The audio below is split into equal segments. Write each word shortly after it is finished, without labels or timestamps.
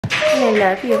I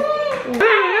love you.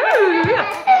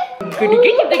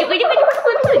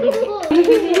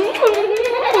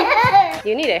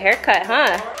 You need a haircut,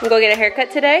 huh? You go get a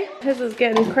haircut today? This is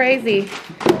getting crazy.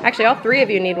 Actually, all three of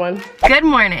you need one. Good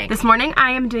morning. This morning,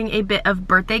 I am doing a bit of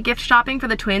birthday gift shopping for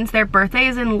the twins. Their birthday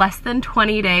is in less than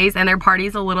 20 days, and their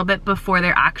party's a little bit before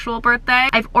their actual birthday.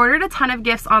 I've ordered a ton of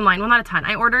gifts online. Well, not a ton.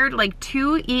 I ordered like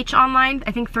 2 each online.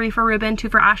 I think 3 for Ruben, 2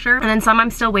 for Asher, and then some I'm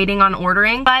still waiting on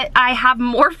ordering. But I have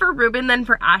more for Ruben than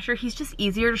for Asher. He's just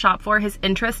easier to shop for. His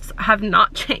interests have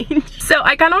not changed. So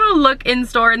I kind of want to look in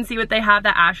store and see what they have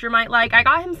that Asher might like. I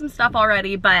got him some stuff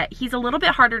already, but he's a little bit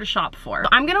harder to shop for. So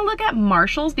I'm gonna look at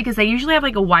Marshalls because they usually have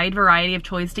like a wide variety of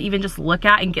toys to even just look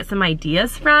at and get some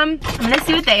ideas from. I'm gonna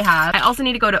see what they have. I also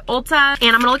need to go to Ulta,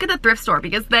 and I'm gonna look at the thrift store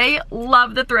because they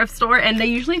love the thrift store and they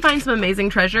usually find some amazing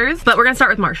treasures. But we're gonna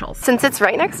start with Marshalls. Since it's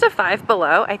right next to Five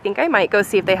Below, I think I might go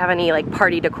see if they have any like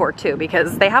party decor too,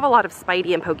 because they have a lot of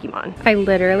Spidey and Pokemon. I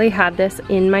literally had this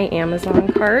in my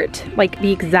Amazon cart, like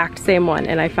the exact same one,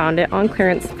 and I found it on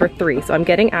clearance for $3. So I'm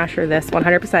getting Asher this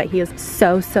 100%. He is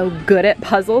so good at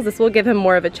puzzles. This will give him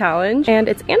more of a challenge, and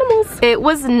it's animals. It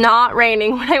was not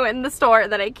raining when I went in the store,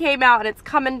 then I came out and it's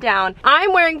coming down.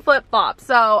 I'm wearing flip-flops,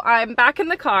 so I'm back in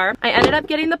the car. I ended up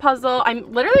getting the puzzle.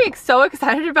 I'm literally so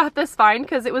excited about this find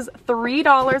because it was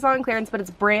 $3 on clearance, but it's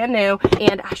brand new,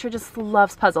 and Asher just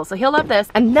loves puzzles, so he'll love this.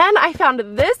 And then I found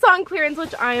this on clearance,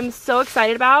 which I am so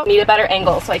excited about. Need a better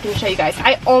angle so I can show you guys.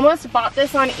 I almost bought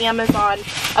this on Amazon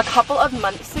a couple of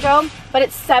months ago, but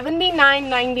it's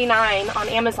 $79.99 on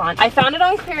Amazon. I found it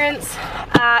on clearance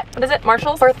at, what is it,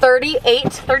 Marshalls for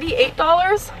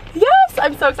 $38. Yes,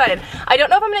 I'm so excited. I don't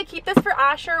know if I'm gonna keep this for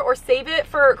Asher or save it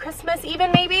for Christmas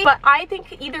even maybe, but I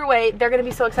think either way, they're gonna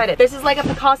be so excited. This is like a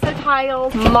Picasso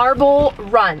tiles marble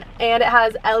run, and it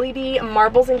has LED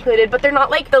marbles included, but they're not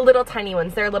like the little tiny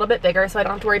ones. They're a little bit bigger, so I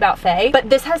don't have to worry about Faye. But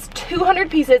this has 200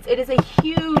 pieces. It is a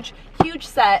huge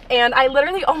set, and I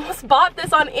literally almost bought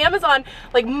this on Amazon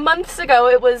like months ago.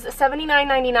 It was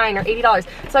 $79.99 or $80.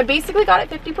 So I basically got it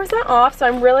 50% off, so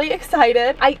I'm really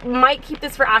excited. I might keep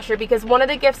this for Asher because one of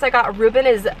the gifts I got Ruben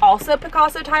is also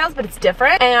Picasso tiles, but it's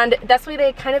different, and that's why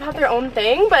they kind of have their own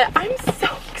thing. But I'm so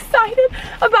excited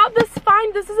about this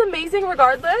find. This is amazing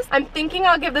regardless. I'm thinking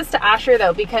I'll give this to Asher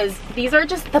though, because these are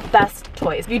just the best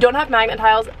toys. If you don't have magnet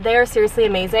tiles, they are seriously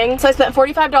amazing. So I spent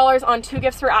 $45 on 2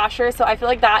 gifts for Asher, so I feel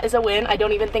like that is a win. I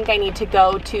don't even think I need to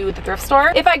go to the thrift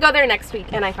store. If I go there next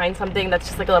week and I find something that's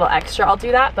just like a little extra, I'll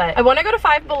do that. But I want to go to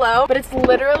Five Below, but it's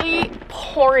literally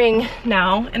pouring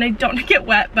now, and I don't want to get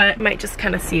wet, but I might just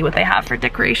kind of see what they have for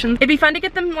decorations. It'd be fun to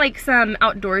get them like some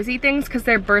outdoorsy things because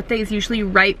their birthday is usually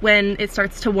right when it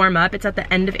starts to warm up. It's at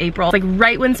the end of April. It's like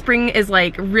right when spring is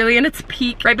like really in its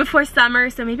peak, right before summer.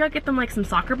 So maybe I'll get them like some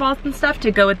soccer balls and stuff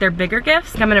to go with their bigger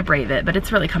gifts. I'm gonna brave it, but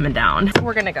it's really coming down. So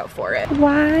we're gonna go for it.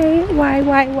 Why?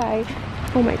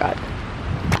 Oh my God.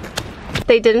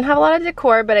 They didn't have a lot of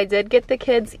decor, but I did get the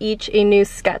kids each a new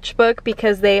sketchbook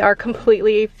because they are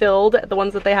completely filled, the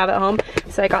ones that they have at home.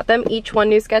 So I got them each one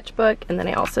new sketchbook, and then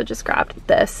I also just grabbed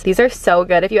this. These are so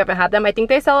good if you haven't had them. I think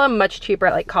they sell them much cheaper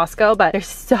at like Costco, but they're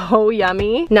so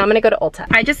yummy. Now I'm gonna go to Ulta.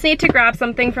 I just need to grab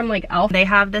something from like e.l.f. They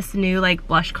have this new like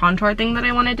blush contour thing that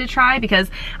I wanted to try because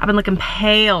I've been looking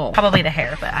pale. Probably the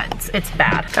hair, but it's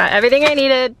bad. Got everything I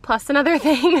needed, plus another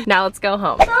thing. Now let's go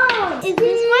home. Oh, is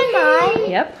this my mom?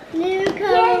 Yep. New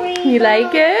coloring. You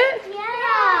like it?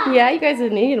 Yeah. Yeah, you guys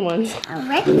have needed one. A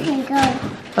rectangle.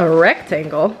 A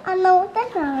rectangle? I know what that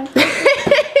is.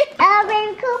 A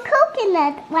wrinkle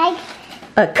coconut, like.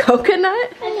 A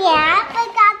coconut? Yeah, I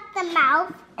got the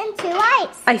mouth and 2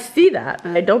 eyes. I see that.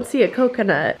 I don't see a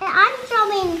coconut. And I'm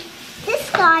showing this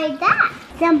guy that.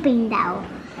 Something though.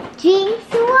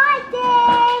 Drinks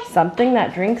water. Something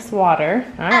that drinks water.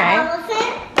 All right.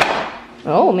 Elephant.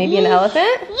 Oh, maybe an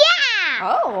elephant? Yeah.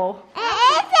 Oh. It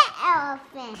is an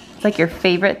elephant. It's like your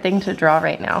favorite thing to draw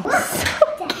right now.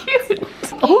 So cute.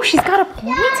 Oh, she's got a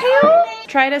ponytail?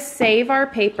 Try to save our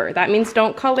paper. That means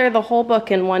don't color the whole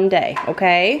book in one day,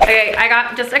 okay? Okay, I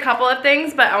got just a couple of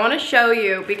things, but I wanna show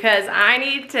you because I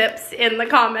need tips in the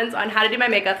comments on how to do my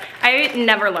makeup. I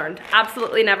never learned,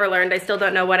 absolutely never learned. I still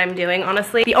don't know what I'm doing,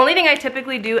 honestly. The only thing I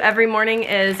typically do every morning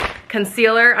is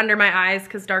concealer under my eyes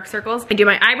because dark circles. I do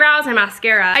my eyebrows and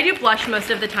mascara. I do blush most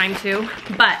of the time too,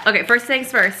 but okay, first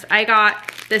things first. I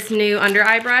got this new under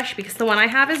eye brush because the one I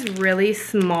have is really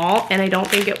small and I don't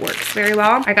think it works very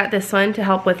well. I got this one to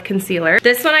help with concealer.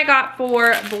 This one I got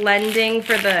for blending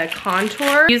for the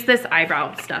contour. Use this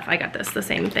eyebrow stuff. I got this, the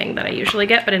same thing that I usually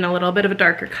get, but in a little bit of a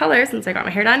darker color since I got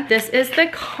my hair done. This is the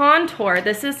contour.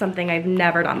 This is something I've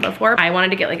never done before. I wanted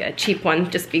to get like a cheap one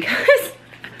just because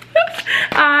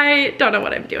I don't know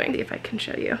what I'm doing. See if I can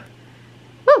show you.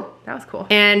 that was cool.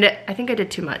 And I think I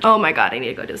did too much. Oh my God, I need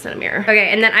to go do this in a mirror. Okay,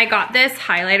 and then I got this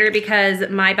highlighter because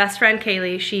my best friend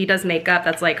Kaylee, she does makeup.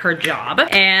 That's like her job.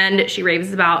 And she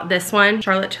raves about this one,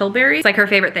 Charlotte Tilbury. It's like her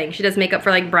favorite thing. She does makeup for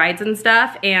like brides and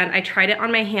stuff. And I tried it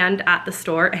on my hand at the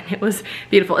store and it was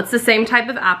beautiful. It's the same type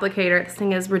of applicator. This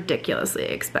thing is ridiculously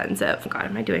expensive. Oh God,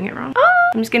 am I doing it wrong? Oh,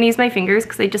 I'm just gonna use my fingers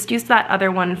because I just used that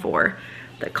other one for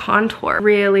the contour.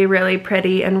 Really, really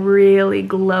pretty and really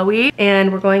glowy.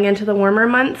 And we're going into the warmer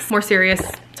months. More serious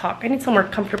talk. I need somewhere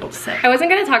comfortable to sit. I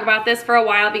wasn't gonna talk about this for a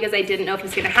while because I didn't know if it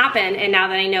was gonna happen. And now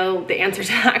that I know the answer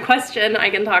to that question, I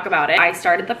can talk about it. I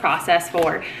started the process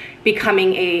for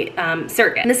becoming a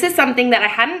surrogate. And this is something that I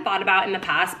hadn't thought about in the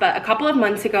past, but a couple of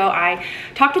months ago, I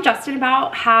talked to Justin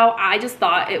about how I just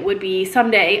thought it would be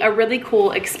someday a really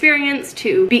cool experience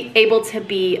to be able to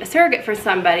be a surrogate for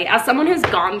somebody. As someone who's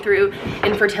gone through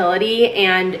infertility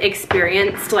and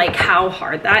experienced like how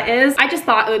hard that is, I just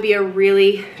thought it would be a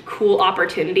really cool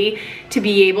opportunity to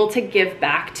be able to give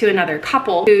back to another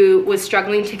couple who was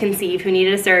struggling to conceive, who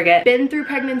needed a surrogate. Been through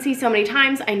pregnancy so many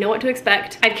times, I know what to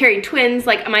expect. I've carried twins,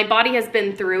 like my body has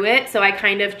been through it, so I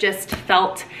kind of just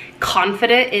felt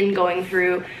confident in going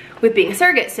through with being a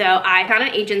surrogate. So I found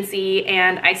an agency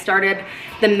and I started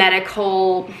the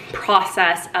medical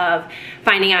process of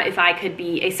finding out if I could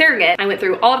be a surrogate. I went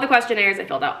through all of the questionnaires, I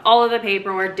filled out all of the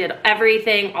paperwork, did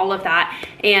everything, all of that.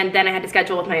 And then I had to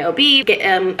schedule with my OB, get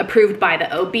approved by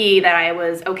the OB that I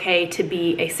was okay to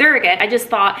be a surrogate. I just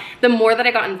thought the more that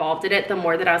I got involved in it, the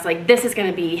more that I was like, this is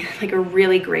gonna be like a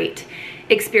really great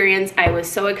experience. I was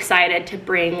so excited to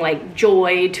bring like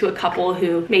joy to a couple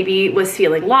who maybe was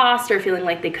feeling lost or feeling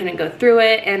like they couldn't go through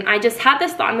it. And I just had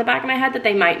this thought in the back of my head that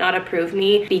they might not approve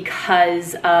me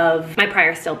because of my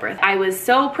prior stillbirth. I was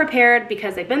so prepared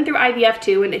because I've been through IVF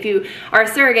too. And if you are a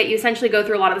surrogate, you essentially go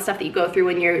through a lot of the stuff that you go through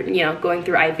when you're, you know, going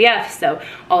through IVF. So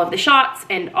all of the shots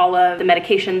and all of the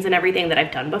medications and everything that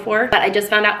I've done before. But I just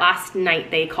found out last night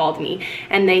they called me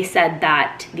and they said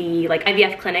that the like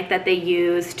IVF clinic that they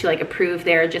use to like approve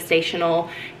their gestational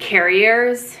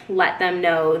carriers let them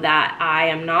know that I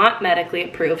am not medically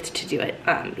approved to do it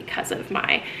because of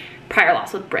my prior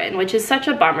loss with Bryn, which is such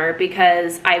a bummer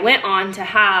because I went on to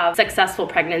have successful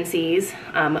pregnancies.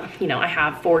 You know, I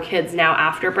have 4 kids now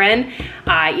after Bryn.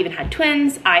 I even had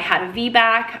twins. I had a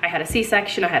VBAC, I had a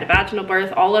C-section, I had a vaginal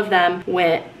birth. All of them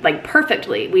went like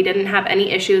perfectly. We didn't have any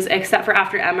issues except for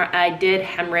after I did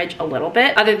hemorrhage a little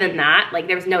bit. Other than that, like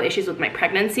there was no issues with my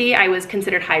pregnancy. I was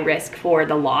considered high risk for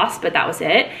the loss, but that was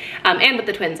it. And with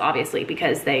the twins, obviously,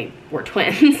 because they were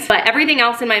twins. But everything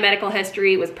else in my medical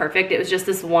history was perfect. It was just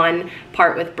this one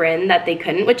part with Bryn that they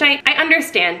couldn't, which I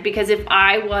understand because if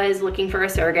I was looking for a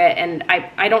surrogate and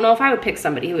I don't know if I would pick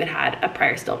somebody who had had a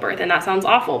prior stillbirth, and that sounds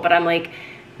awful, but I'm like,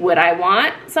 would I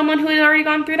want someone who had already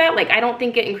gone through that? Like, I don't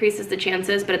think it increases the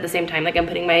chances, but at the same time, like I'm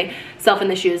putting myself in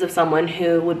the shoes of someone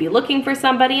who would be looking for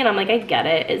somebody, and I'm like, I get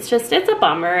it. It's just, it's a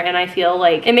bummer, and I feel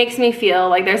like it makes me feel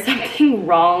like there's something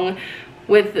wrong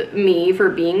with me for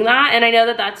being that. And I know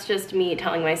that that's just me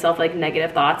telling myself like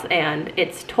negative thoughts, and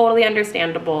it's totally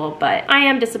understandable, but I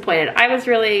am disappointed. I was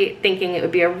really thinking it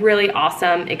would be a really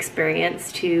awesome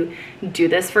experience to do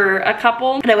this for a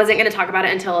couple, but I wasn't gonna talk about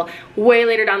it until way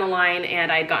later down the line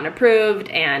and I had gotten approved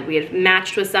and we had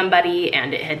matched with somebody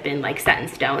and it had been like set in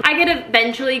stone. I could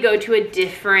eventually go to a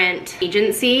different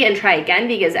agency and try again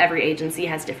because every agency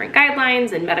has different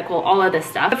guidelines and medical, all of this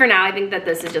stuff. But for now, I think that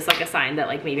this is just like a sign that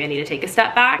like maybe I need to take a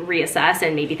step back, reassess,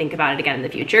 and maybe think about it again in the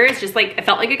future. It's just like, it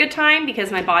felt like a good time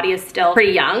because my body is still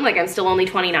pretty young. Like I'm still only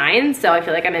 29, so I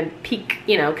feel like I'm in peak,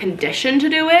 you know, condition to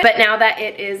do it. But now that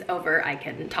it is over, I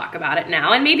can talk about it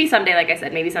now. And maybe someday, like I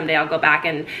said, maybe someday I'll go back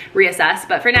and reassess.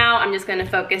 But for now, I'm just gonna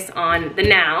focus on the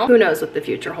now. Who knows what the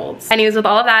future holds. Anyways, with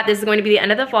all of that, this is going to be the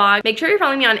end of the vlog. Make sure you're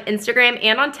following me on Instagram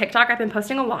and on TikTok. I've been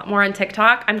posting a lot more on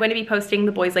TikTok. I'm going to be posting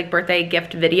the boys' like birthday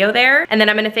gift video there. And then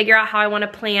I'm gonna figure out how I wanna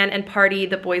plan and party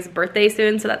the boys' birthday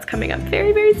soon. So that's coming up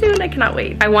very, very soon. I cannot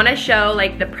wait. I wanna show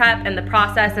like the prep and the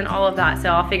process and all of that. So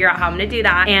I'll figure out how I'm gonna do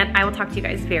that. And I will talk to you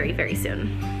guys very, very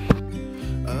soon.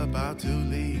 About to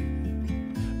leave,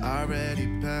 already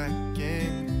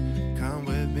packing, come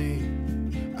with me,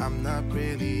 I'm not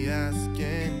really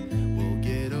asking, we'll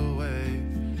get away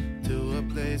to a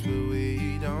place where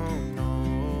we don't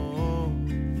know,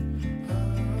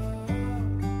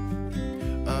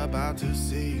 about to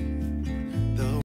see